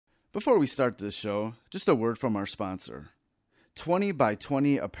Before we start this show, just a word from our sponsor, 20 by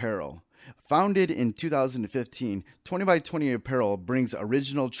 20 Apparel. Founded in 2015, 20 by 20 Apparel brings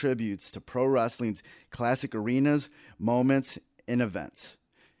original tributes to pro wrestling's classic arenas, moments, and events.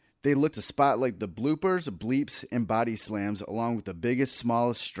 They look to spotlight the bloopers, bleeps, and body slams along with the biggest,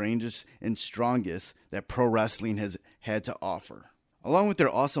 smallest, strangest, and strongest that pro wrestling has had to offer. Along with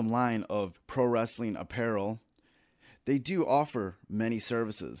their awesome line of pro wrestling apparel, they do offer many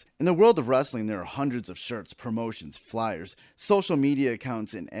services. In the world of wrestling, there are hundreds of shirts, promotions, flyers, social media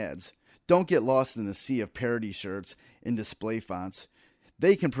accounts, and ads. Don't get lost in the sea of parody shirts and display fonts.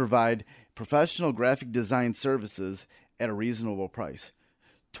 They can provide professional graphic design services at a reasonable price.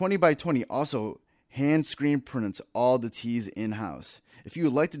 20 by 20 also hand screen prints all the tees in-house. If you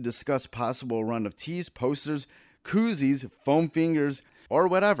would like to discuss possible run of tees, posters, koozies, foam fingers, or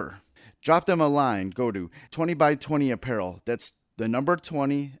whatever, drop them a line. Go to 20 by 20 Apparel. That's the number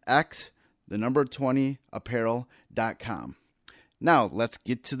 20x, the number 20 apparel.com. Now, let's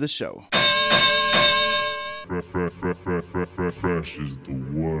get to the show. Fresh is the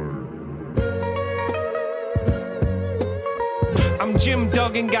word. I'm Jim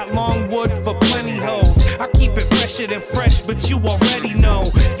Duggan, got long wood for plenty hoes. I keep it fresher than fresh, but you already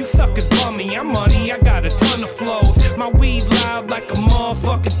know. You suckers bummy, I'm money, I got a ton of flows. My weed loud like a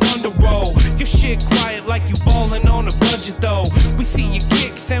motherfucking thunder roll. Your shit quiet like you ballin' on a budget though. We see your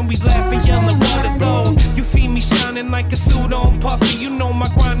kicks and we laugh and yellin' what are those. You see me shining like a suit on puffy. You know my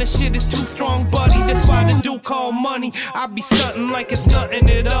grind and shit is too strong, buddy. That's why the dude call money. I be stuntin' like it's nothing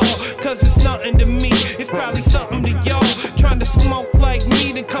at all. Cause it's nothing to me, it's probably something to y'all. Trying to smoke like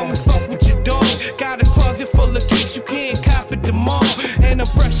me, then come and fuck with your dog. Got a closet full of kicks, you can't cop it tomorrow. And I'm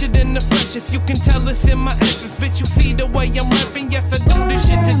fresher than the freshest, you can tell it's in my essence. Bitch, you see the way I'm rapping, yes I do this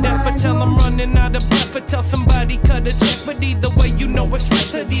shit to death. I tell I'm running out of breath, I tell somebody cut a check. But either way you know it's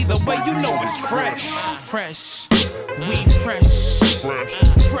fresh, and either way you know it's fresh. Fresh, we fresh,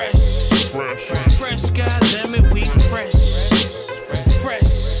 fresh, goddammit, we fresh.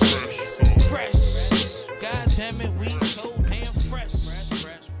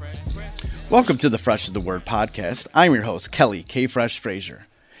 Welcome to the Fresh is the Word podcast. I'm your host, Kelly K. Fresh Frazier.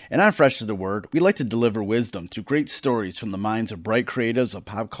 And on Fresh is the Word, we like to deliver wisdom through great stories from the minds of bright creatives of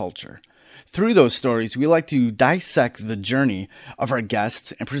pop culture. Through those stories, we like to dissect the journey of our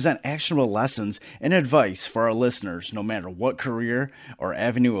guests and present actionable lessons and advice for our listeners, no matter what career or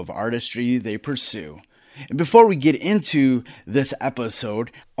avenue of artistry they pursue. And before we get into this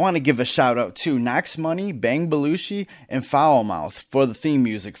episode, I want to give a shout out to Knox Money, Bang Belushi, and Foulmouth for the theme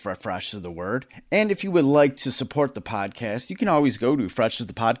music for Fresh is the Word. And if you would like to support the podcast, you can always go to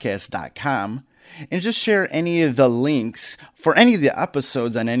freshisthepodcast.com and just share any of the links for any of the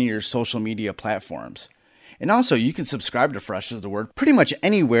episodes on any of your social media platforms. And also, you can subscribe to Fresh is the Word pretty much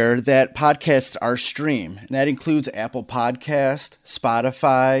anywhere that podcasts are streamed. And that includes Apple Podcast,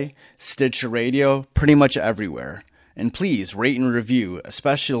 Spotify, Stitcher Radio, pretty much everywhere. And please rate and review,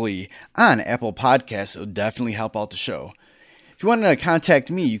 especially on Apple Podcasts. It will definitely help out the show. If you want to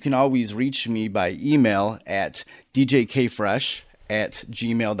contact me, you can always reach me by email at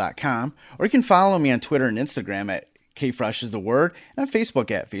djkfresh@gmail.com. Or you can follow me on Twitter and Instagram at KFresh is the Word, and on Facebook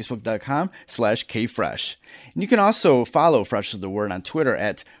at facebook.com/KFresh. And you can also follow Fresh is the Word on Twitter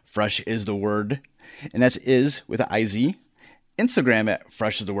at Fresh is the Word, and that's is with an IZ, Instagram at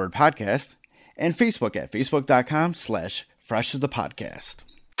Fresh is the Word Podcast, and Facebook at facebook.com/Fresh is the Podcast.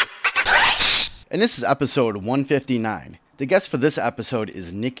 And this is episode 159. The guest for this episode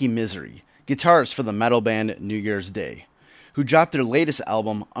is Nikki Misery, guitarist for the metal band New Year's Day, who dropped their latest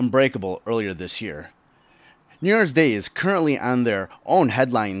album, Unbreakable, earlier this year. New Year's Day is currently on their own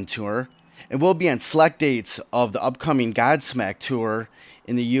headline tour and will be on select dates of the upcoming Godsmack tour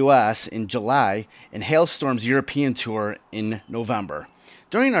in the U.S. in July and Hailstorm's European tour in November.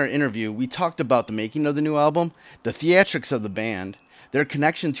 During our interview, we talked about the making of the new album, the theatrics of the band, their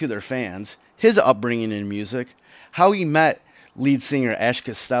connection to their fans, his upbringing in music, how he met lead singer Ash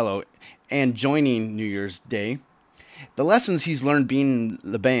Costello and joining New Year's Day, the lessons he's learned being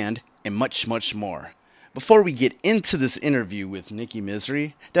in the band, and much, much more. Before we get into this interview with Nikki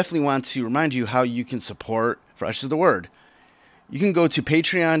Misery, definitely want to remind you how you can support Fresh is the Word. You can go to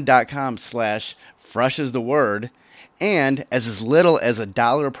patreon.com/Fresh is the Word, and as little as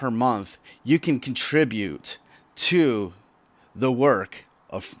 $1 per month, you can contribute to the work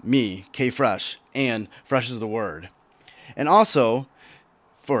of me, K Fresh, and Fresh is the Word. And also,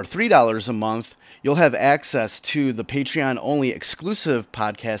 for $3 a month, you'll have access to the Patreon-only exclusive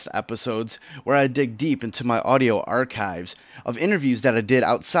podcast episodes where I dig deep into my audio archives of interviews that I did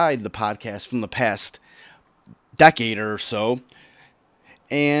outside the podcast from the past decade or so.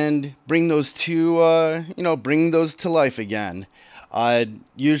 and bring those to life again.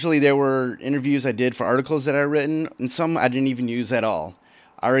 Usually there were interviews I did for articles that I written, and some I didn't even use at all.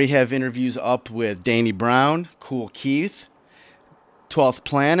 I already have interviews up with Danny Brown, Kool Keith, 12th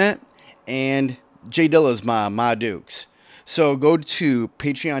Planet, and Jay Dilla's mom, Ma Dukes. So go to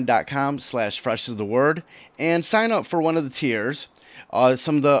patreon.com/freshastheword and sign up for one of the tiers.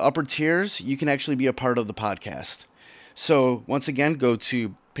 Some of the upper tiers, you can actually be a part of the podcast. So once again, go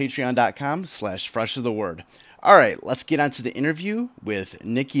to patreon.com/freshastheword. All right, let's get on to the interview with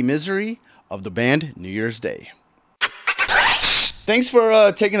Nikki Misery of the band New Year's Day. Thanks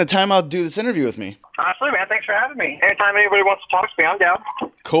for taking the time out to do this interview with me. Absolutely, man. Thanks for having me. Anytime anybody wants to talk to me, I'm down.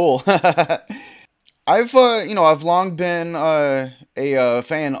 Cool. I've long been a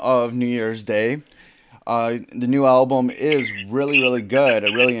fan of New Year's Day. The new album is really, really good. I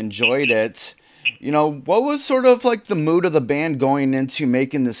really enjoyed it. What was sort of like the mood of the band going into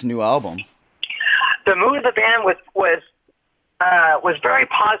making this new album? The mood of the band was very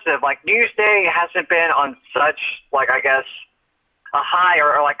positive. Like, New Year's Day hasn't been on such, like, I guess, a high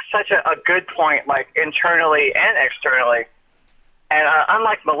or like such a good point, like internally and externally. And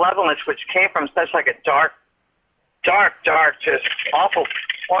unlike Malevolence, which came from such like a dark, just awful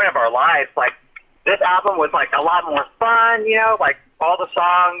point of our lives, like this album was like a lot more fun, like all the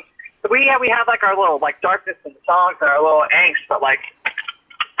songs. We have like our little like darkness in the songs and our little angst, but like,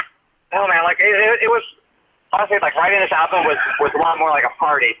 oh man, like it was honestly like writing this album was a lot more like a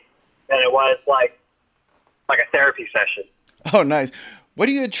party than it was like a therapy session. Oh, nice. What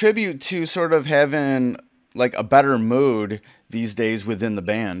do you attribute to sort of having like a better mood these days within the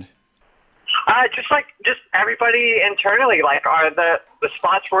band? Just everybody internally, like the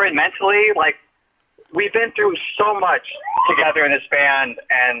spots we're in mentally, like we've been through so much together in this band,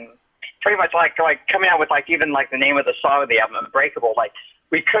 and pretty much like coming out with like even like the name of the song of the album, Unbreakable, like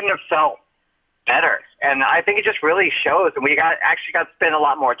we couldn't have felt better. And I think it just really shows, and we actually got to spend a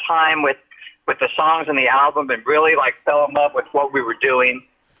lot more time with the songs in the album and really like fell in love with what we were doing,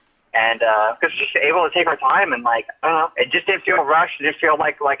 and because just able to take our time and like it just didn't feel rushed. It didn't feel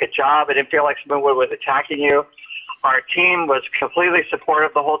like a job. It didn't feel like someone was attacking you. Our team was completely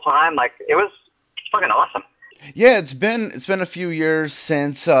supportive the whole time. Like it was fucking awesome. Yeah, it's been a few years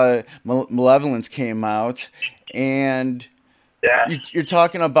since Malevolence came out, and yeah, you're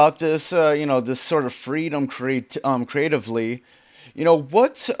talking about this this sort of freedom creatively.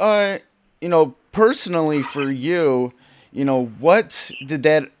 What's personally for you, what did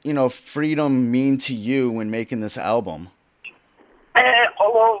that, freedom mean to you when making this album?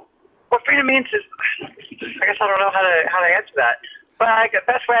 Well, what freedom means is, I guess I don't know how to answer that. But the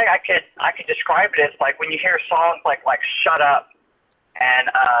best way I could describe it is like when you hear songs like Shut Up and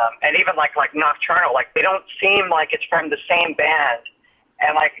even like Nocturnal, like they don't seem like it's from the same band,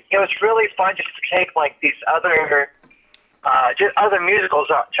 and like it was really fun just to take like these other musical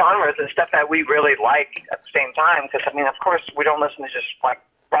genres and stuff that we really like at the same time. Because I mean, of course, we don't listen to just like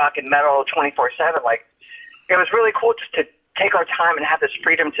rock and metal 24/7. Like, it was really cool just to take our time and have this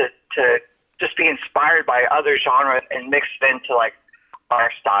freedom to just be inspired by other genres and mix it into like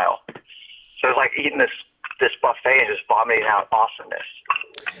our style. So it's like eating this buffet and just vomiting out awesomeness.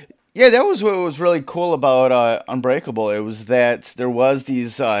 Yeah, that was what was really cool about Unbreakable. It was that there was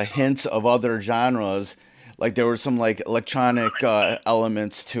these hints of other genres. Like there were some like electronic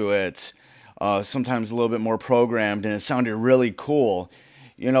elements to it, sometimes a little bit more programmed, and it sounded really cool.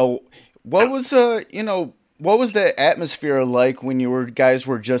 What was the atmosphere like when you guys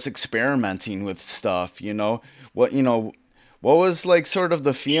were just experimenting with stuff? What was like sort of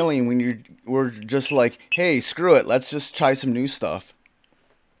the feeling when you were just like, hey, screw it, let's just try some new stuff?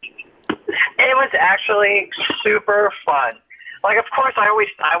 It was actually super fun. Like, of course, I always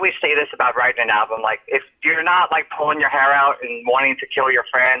say this about writing an album. Like, if you're not, like, pulling your hair out and wanting to kill your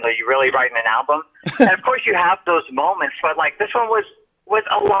friends, are you really writing an album? And, of course, you have those moments. But, like, this one was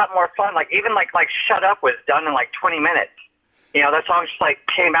a lot more fun. Like, even, like Shut Up was done in, like, 20 minutes. That song just, like,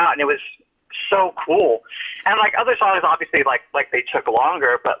 came out, and it was so cool. And, like, other songs, obviously, like they took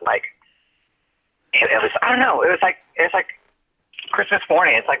longer. But, like, it was, I don't know. It's like Christmas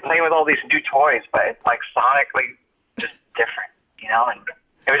morning. It's like playing with all these new toys, but it's, like, sonically just different, and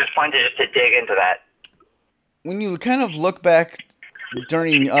it was just fun to dig into that. When you kind of look back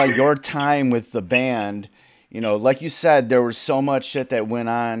during your time with the band, like you said, there was so much shit that went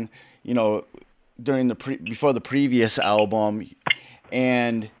on, during before the previous album,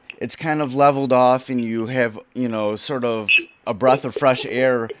 and it's kind of leveled off, and you have, sort of a breath of fresh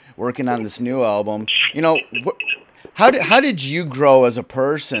air working on this new album. How did you grow as a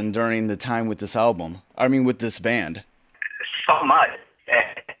person during the time with this album? I mean, with this band? So much.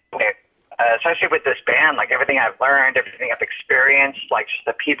 especially with this band, like everything I've learned, everything I've experienced, like just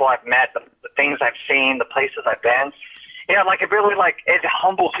the people I've met, the things I've seen, the places I've been, like it really, like, it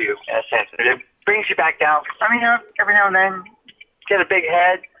humbles you in a sense. It brings you back down. I mean, every now and then, get a big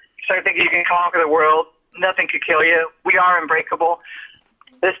head, start thinking you can conquer the world. Nothing could kill you. We are unbreakable.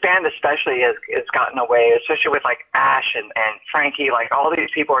 This band especially has gotten away, especially with, like, Ash and Frankie. Like, all these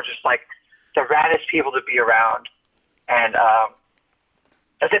people are just, like, the raddest people to be around. And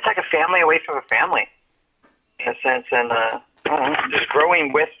it's like a family away from a family, in a sense. And just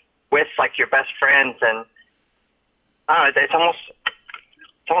growing with, like, your best friends. And I don't know, it's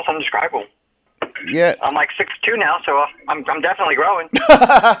almost undescribable. Yeah. I'm like 6'2" now, so I'm definitely growing.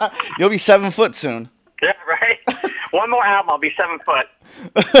 You'll be 7 foot soon. Yeah, right? One more album, I'll be 7 foot.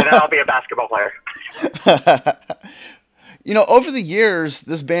 And then I'll be a basketball player. Over the years,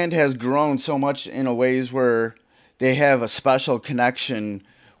 this band has grown so much in a ways where they have a special connection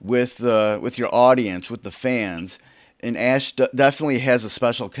with your audience, with the fans. And Ash definitely has a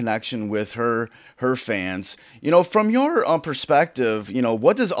special connection with her fans. From your perspective,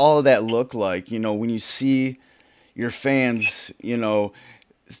 what does all of that look like? When you see your fans,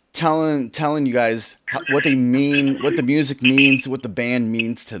 telling you guys what they mean, what the music means, what the band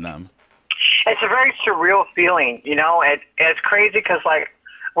means to them. It's a very surreal feeling, it's crazy because, like,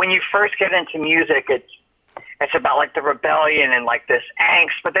 when you first get into music, it's about, like, the rebellion and, like, this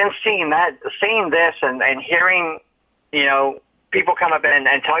angst, but then seeing this and hearing, people come up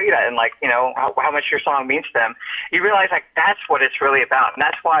and tell you that, and, like, how much your song means to them, you realize, like, that's what it's really about, and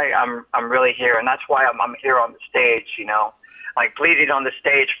that's why I'm really here, and that's why I'm here on the stage, like, bleeding on the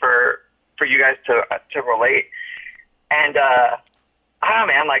stage for you guys to relate. And I don't know,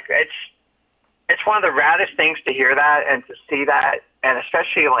 man, like, it's one of the raddest things to hear that and to see that, and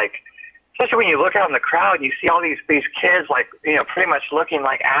especially when you look out in the crowd and you see all these kids, like, pretty much looking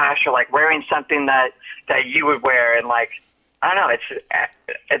like Ash, or, like, wearing something that you would wear, and, like, I don't know,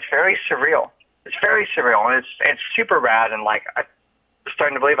 it's very surreal. It's very surreal, and it's super rad, and, like, I'm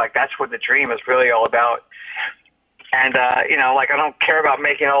starting to believe, like, that's what the dream is really all about. And like, I don't care about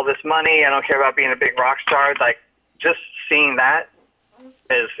making all this money. I don't care about being a big rock star. Like, just seeing that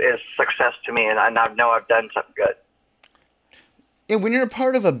is success to me, and I know I've done something good. And when you're a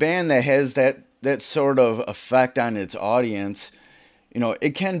part of a band that has that sort of effect on its audience,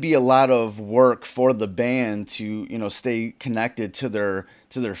 it can be a lot of work for the band to, stay connected to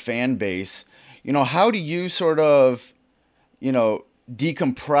their fan base. How do you sort of,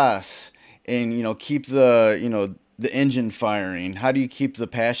 decompress and, keep the engine firing? How do you keep the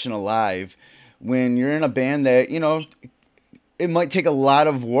passion alive when you're in a band that, it might take a lot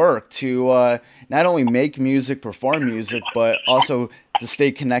of work to not only make music, perform music, but also to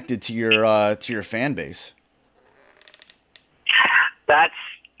stay connected to your fan base? That's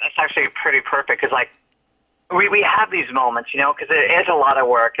actually pretty perfect, because, like, we have these moments, because it is a lot of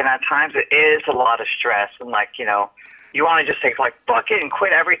work, and at times it is a lot of stress, and, like, you want to just say, like, fuck it and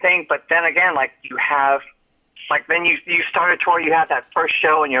quit everything, but then again, like, you have, like, then you start a tour, you have that first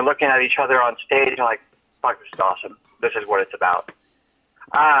show, and you're looking at each other on stage, and you're like, fuck, this is awesome. This is what it's about.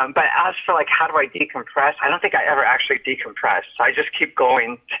 But as for, like, how do I decompress? I don't think I ever actually decompress. So I just keep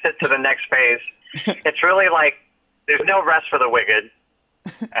going to the next phase. It's really like there's no rest for the wicked,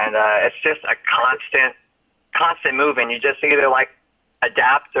 and it's just a constant moving. You just either, like,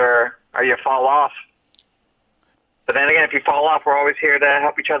 adapt or you fall off. But then again, if you fall off, we're always here to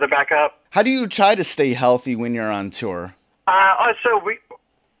help each other back up. How do you try to stay healthy when you're on tour? So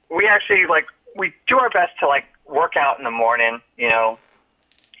we actually, like, we do our best to, like, work out in the morning, So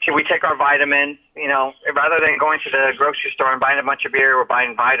we take our vitamins, rather than going to the grocery store and buying a bunch of beer, we're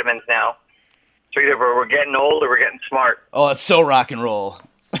buying vitamins now. So either we're getting old or we're getting smart. Oh, it's so rock and roll.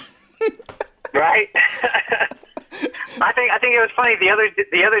 Right? I think it was funny. The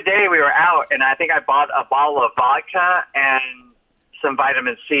other day we were out, and I think I bought a bottle of vodka and some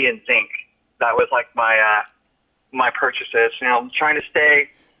vitamin C and zinc. That was, like, my purchases. Trying to stay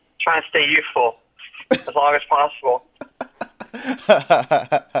youthful as long as possible.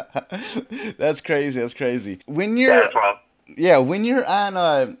 That's crazy. When you're when you're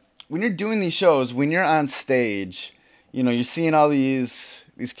on when you're doing these shows, when you're on stage, you're seeing all these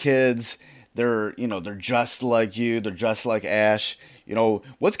kids. They're just like you. They're just like Ash.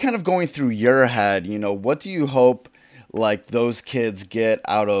 What's kind of going through your head? What do you hope, like, those kids get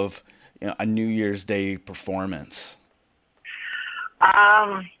out of a New Year's Day performance?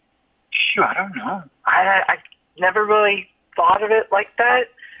 Shoot, I don't know. I never really thought of it like that.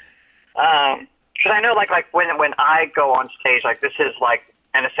 Because I know, like when I go on stage, like, this is, like,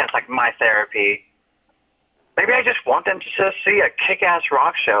 in a sense, like, my therapy. maybe I just want them to just see a kick-ass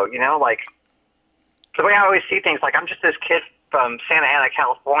rock show, you know, like the way I always see things. Like I'm just this kid from Santa Ana,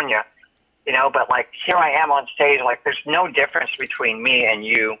 California, you know, but like here I am on stage. Like there's no difference between me and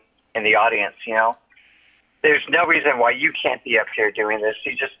you in the audience, you know. There's no reason why you can't be up here doing this.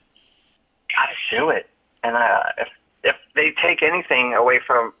 You just gotta do it. And if they take anything away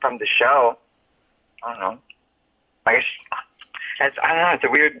from the show, I don't know. I guess I don't know. It's a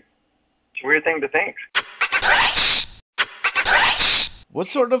weird thing to think. What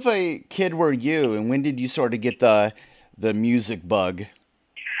sort of a kid were you, and when did you sort of get the music bug?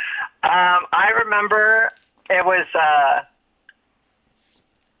 I remember it was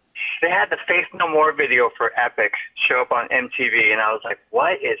they had the Faith No More video for Epic show up on MTV, and I was like,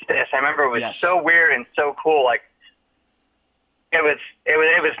 "What is this?" I remember it was so weird and so cool. Like it was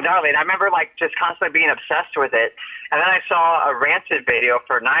gnarly. And I remember like just constantly being obsessed with it. And then I saw a Rancid video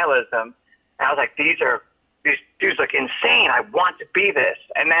for Nihilism, and I was like, these dudes look insane. I want to be this.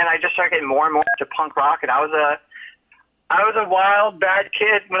 And then I just started getting more and more into punk rock, and I was a wild, bad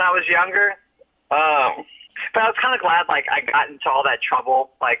kid when I was younger. But I was kind of glad like I got into all that trouble.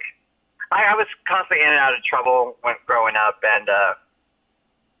 Like I was constantly in and out of trouble when growing up, and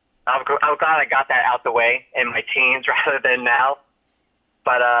I'm glad I got that out the way in my teens rather than now.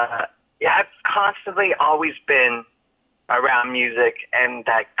 But yeah, I've constantly always been around music and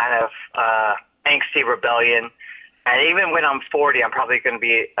that kind of angsty rebellion. And even when I'm 40, I'm probably going to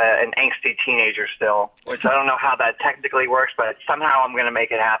be an angsty teenager still, which I don't know how that technically works, but somehow I'm going to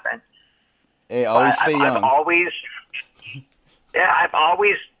make it happen. Hey, always stay young. I've always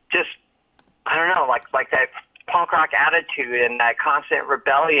just, I don't know, like that punk rock attitude and that constant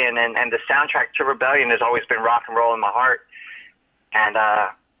rebellion, and the soundtrack to rebellion has always been rock and roll in my heart. And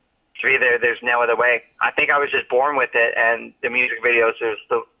to me, there's no other way. I think I was just born with it, and the music videos is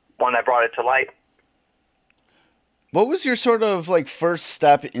the one that brought it to light. What was your sort of like first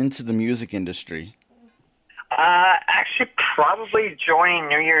step into the music industry? Actually, probably joining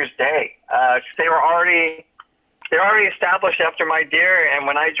New Year's Day. They were already established after My Dear, and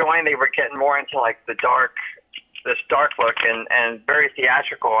when I joined, they were getting more into like this dark look and very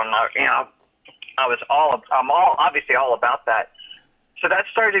theatrical, and I'm obviously all about that. So that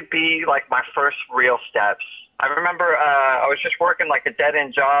started to be like my first real steps. I remember I was just working like a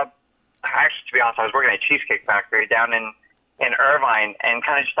dead-end job. Actually, to be honest, I was working at a cheesecake factory down in Irvine, and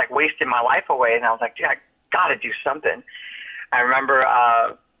kind of just like wasting my life away. And I was like, dude, I got to do something. I remember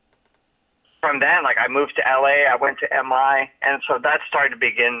from then, like I moved to LA, I went to MI, and so that started to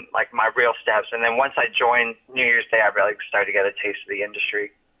begin like my real steps. And then once I joined New Year's Day, I really started to get a taste of the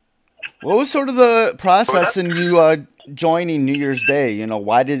industry. What was sort of the process in you joining New Year's Day? You know,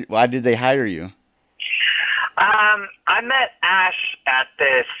 why did they hire you? I met Ash at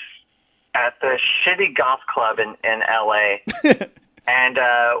the shitty golf club in LA. And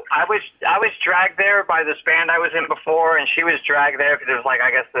I was dragged there by this band I was in before, and she was dragged there because it was like, I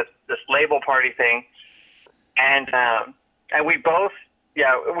guess, this label party thing. And we both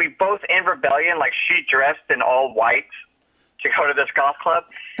in rebellion. Like she dressed in all white to go to this golf club,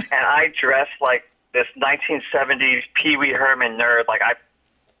 and I dressed like this 1970s Pee Wee Herman nerd. Like I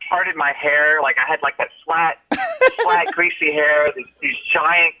parted my hair, like I had like that flat greasy hair, these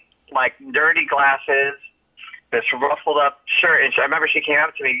giant like nerdy glasses, this ruffled up shirt. And I remember she came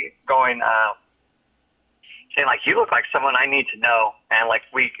up to me going, saying like, "You look like someone I need to know." And like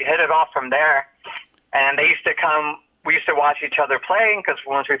we hit it off from there. And they used to come. We used to watch each other playing, because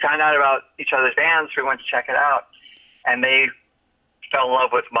once we found out about each other's bands, we went to check it out. And they fell in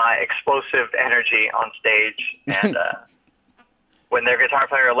love with my explosive energy on stage. And when their guitar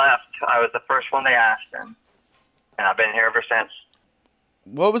player left, I was the first one they asked, and I've been here ever since.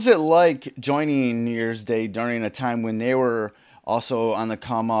 What was it like joining New Year's Day during a time when they were also on the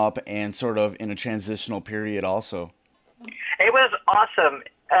come up and sort of in a transitional period also? It was awesome,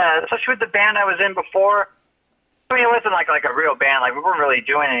 especially with the band I was in before. I mean, it wasn't like a real band. Like we weren't really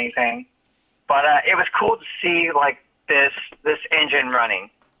doing anything, but it was cool to see like this engine running,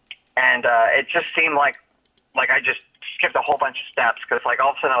 and it just seemed like I just skipped a whole bunch of steps, because like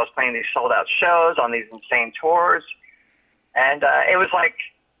all of a sudden I was playing these sold out shows on these insane tours, and it was like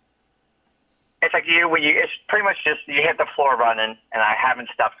it's pretty much just you hit the floor running, and I haven't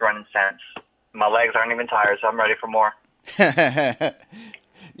stopped running since. My legs aren't even tired, so I'm ready for more.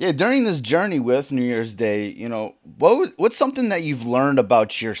 Yeah, during this journey with New Year's Day, you know, what's something that you've learned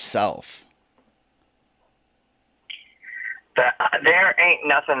about yourself? There ain't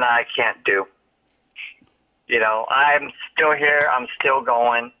nothing that I can't do. You know, I'm still here. I'm still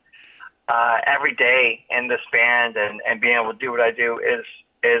going. Every day in this band and being able to do what I do is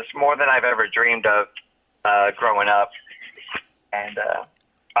more than I've ever dreamed of. growing up, and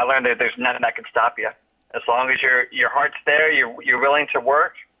I learned that there's nothing that can stop you. As long as your heart's there, you're willing to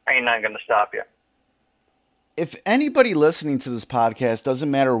work, ain't nothing gonna stop you. If anybody listening to this podcast,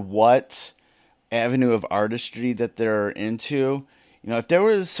 doesn't matter what avenue of artistry that they're into, if there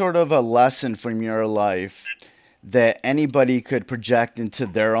was sort of a lesson from your life that anybody could project into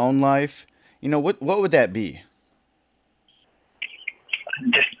their own life, what would that be?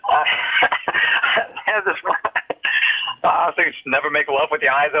 Just have this. I think just never make love with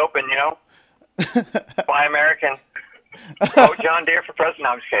your eyes open. Fly American. Vote John Deere for president. No,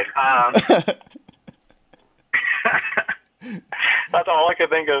 I'm just kidding. That's all I could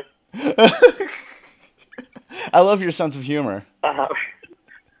think of. I love your sense of humor. I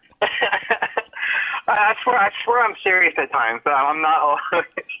swear I'm serious at times, but I'm not always.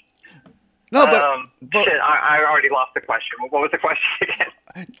 No, but shit, I already lost the question. What was the question again?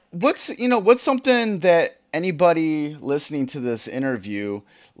 What's something that anybody listening to this interview,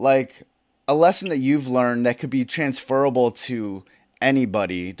 like a lesson that you've learned that could be transferable to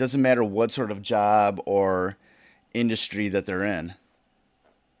anybody, doesn't matter what sort of job or industry that they're in?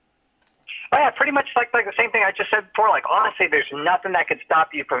 Oh, yeah, pretty much like the same thing I just said before. Like, honestly, there's nothing that can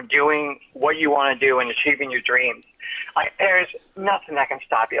stop you from doing what you want to do and achieving your dreams. Like, there's nothing that can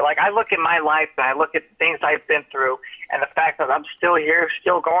stop you. Like, I look at my life and I look at the things I've been through and the fact that I'm still here,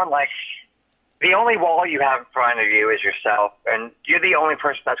 still going. Like, the only wall you have in front of you is yourself, and you're the only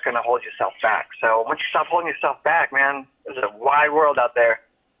person that's going to hold yourself back. So once you stop holding yourself back, man, there's a wide world out there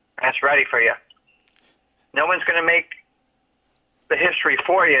that's ready for you. No one's going to make the history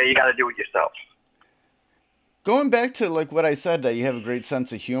for you. You got to do it yourself. Going back to like what I said, that you have a great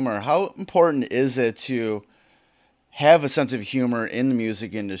sense of humor, how important is it to have a sense of humor in the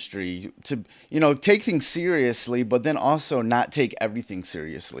music industry, to take things seriously, but then also not take everything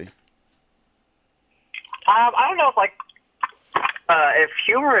seriously? I don't know if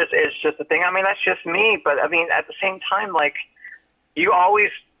humor is just a thing. I mean, that's just me, but I mean, at the same time, like, you always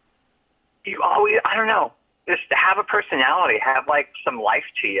I don't know, just have a personality, have like some life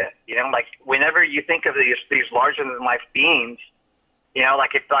to you. Like whenever you think of these larger than life beings,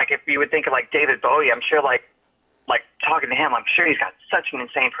 like if you would think of like David Bowie, I'm sure like talking to him, I'm sure he's got such an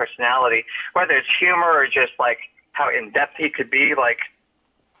insane personality, whether it's humor or just like how in depth he could be. Like,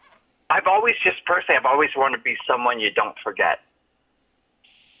 I've always wanted to be someone you don't forget.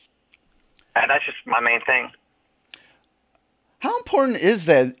 And that's just my main thing. How important is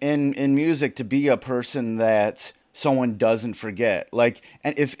that in music to be a person that someone doesn't forget? Like,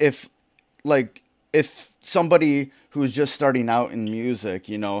 and if somebody who's just starting out in music,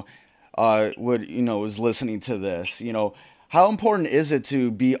 was listening to this, how important is it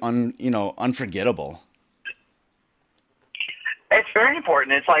to be unforgettable? It's very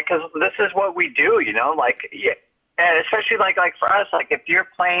important. It's like, because this is what we do, like, yeah, and especially like for us, like if you're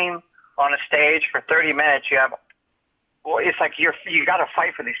playing on a stage for 30 minutes, it's like you got to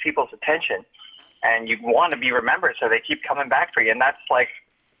fight for these people's attention, and you want to be remembered, so they keep coming back for you. And that's like,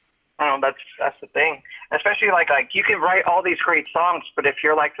 I don't know, that's the thing. Especially like you can write all these great songs, but if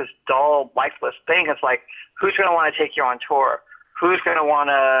you're like this dull, lifeless thing, it's like, who's going to want to take you on tour? Who's going to want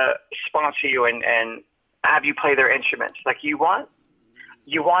to sponsor you and have you play their instruments? Like, you want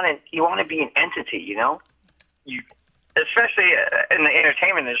to be an entity, You, especially in the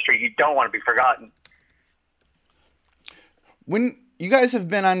entertainment industry, you don't want to be forgotten. When you guys have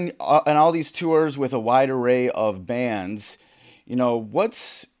been on all these tours with a wide array of bands,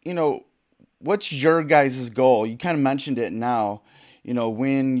 what's your guys' goal? You kind of mentioned it now,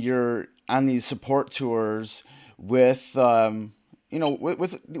 when you're on these support tours with,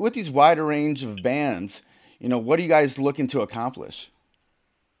 with these wider range of bands, what are you guys looking to accomplish?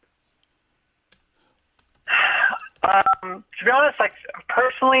 To be honest, like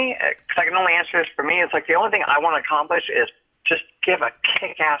personally, because I can only answer this for me, it's like the only thing I want to accomplish is just give a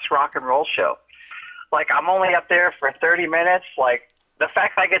kick-ass rock and roll show. Like, I'm only up there for 30 minutes. Like, the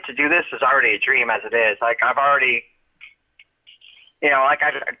fact that I get to do this is already a dream as it is. Like, I've already, like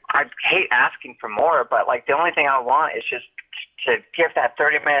I hate asking for more, but like the only thing I want is just to give that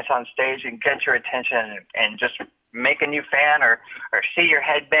 30 minutes on stage and get your attention and just make a new fan or see your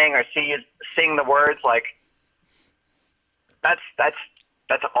headbang or see you sing the words. Like, that's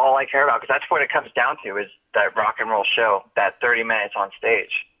all I care about, because that's what it comes down to, is that rock and roll show, that 30 minutes on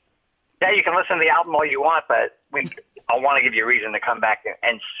stage. Yeah, you can listen to the album all you want, but I want to give you a reason to come back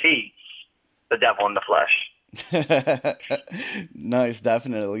and see the devil in the flesh. Nice,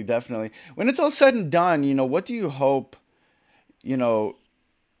 definitely. When it's all said and done, what do you hope,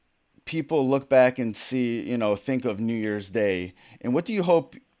 people look back and see, think of New Year's Day, and what do you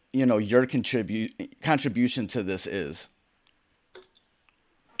hope your contribution to this is?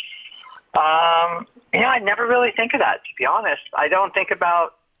 I never really think of that, to be honest. I don't think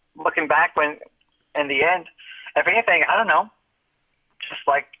about looking back when, in the end, if anything, I don't know, just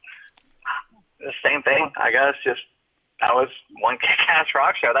like the same thing, I guess. Just that was one kick-ass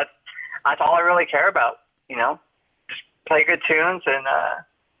rock show. That's all I really care about. Just play good tunes and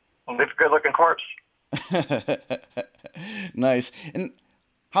live a good-looking corpse. Nice. And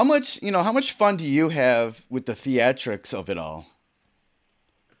how much fun do you have with the theatrics of it all?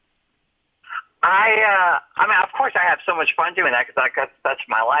 I mean, of course, I have so much fun doing that because that's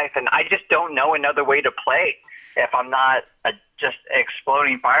my life, and I just don't know another way to play if I'm not just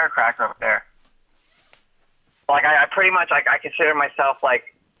exploding firecracker up there. Like I pretty much I consider myself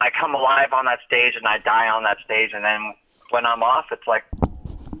like I come alive on that stage and I die on that stage, and then when I'm off, it's like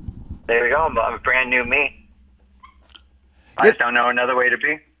there you go, I'm a brand new me. I just don't know another way to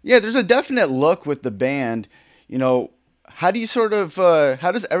be. Yeah, there's a definite look with the band. How do you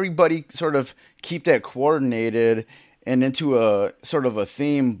how does everybody sort of keep that coordinated and into a sort of a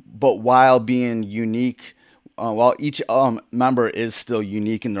theme, but while being unique, while each member is still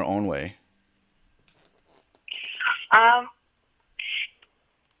unique in their own way?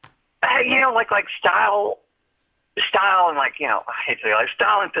 Like style and I hate to say, like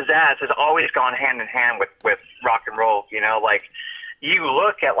style and pizzazz has always gone hand in hand with rock and roll. Like you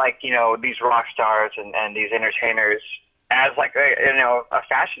look at these rock stars and these entertainers as like a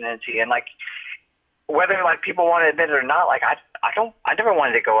fashion entity, and like whether like people want to admit it or not, like I never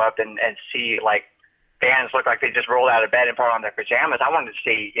wanted to go up and see like bands look like they just rolled out of bed and put on their pajamas. I wanted to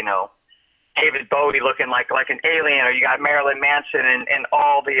see David Bowie looking like an alien, or you got Marilyn Manson and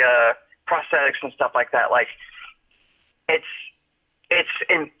all the prosthetics and stuff like that. Like it's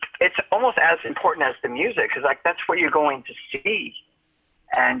almost as important as the music, because like that's what you're going to see,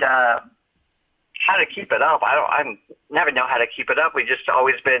 and how to keep it up. I never know how to keep it up. We just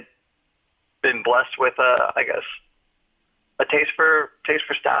always been blessed with I guess a taste for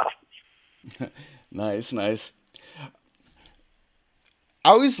style. Nice. I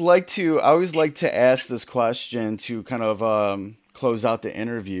always like to ask this question to kind of close out the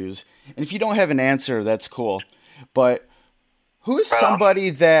interviews. And if you don't have an answer, that's cool. But who is somebody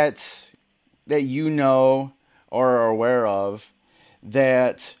that you know or are aware of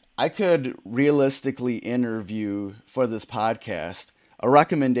that I could realistically interview for this podcast? A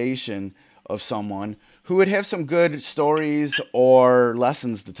recommendation of someone who would have some good stories or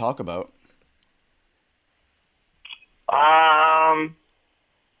lessons to talk about.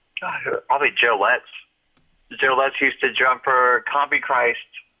 Probably Joe Letts. Joe Letts used to drum for Combi Christ.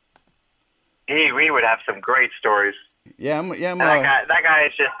 He would have some great stories. Yeah, that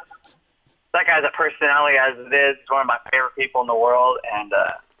guy's a personality as it is. He's one of my favorite people in the world, and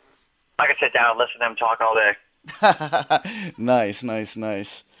I could sit down and listen to him talk all day. Nice.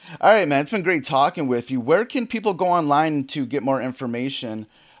 All right, man. It's been great talking with you. Where can people go online to get more information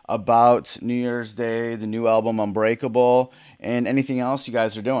about New Year's Day, the new album Unbreakable, and anything else you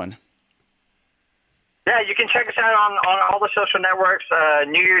guys are doing? Yeah, you can check us out on all the social networks.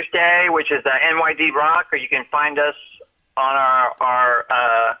 New Year's Day, which is NYD Rock, or you can find us on our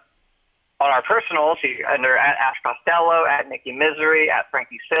personals under at Ash Costello, at Nikki Misery, at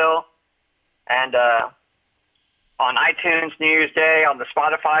Frankie Sill, and on iTunes New Year's Day, on the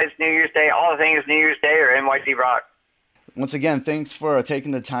Spotify's New Year's Day, all the things New Year's Day or NYD Rock. Once again, thanks for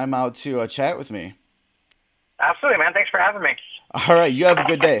taking the time out to chat with me. Absolutely, man. Thanks for having me. All right, you have a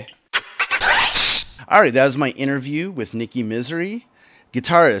good day. All right, that was my interview with Nikki Misery,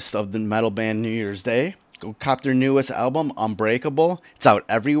 guitarist of the metal band New Year's Day. Go cop their newest album, Unbreakable. It's out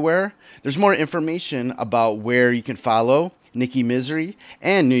everywhere. There's more information about where you can follow Nikki Misery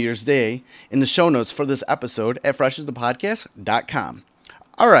and New Year's Day in the show notes for this episode at freshasthepodcast.com.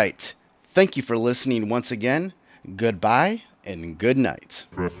 All right, thank you for listening once again. Goodbye and good night.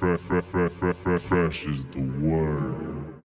 Fresh is the word.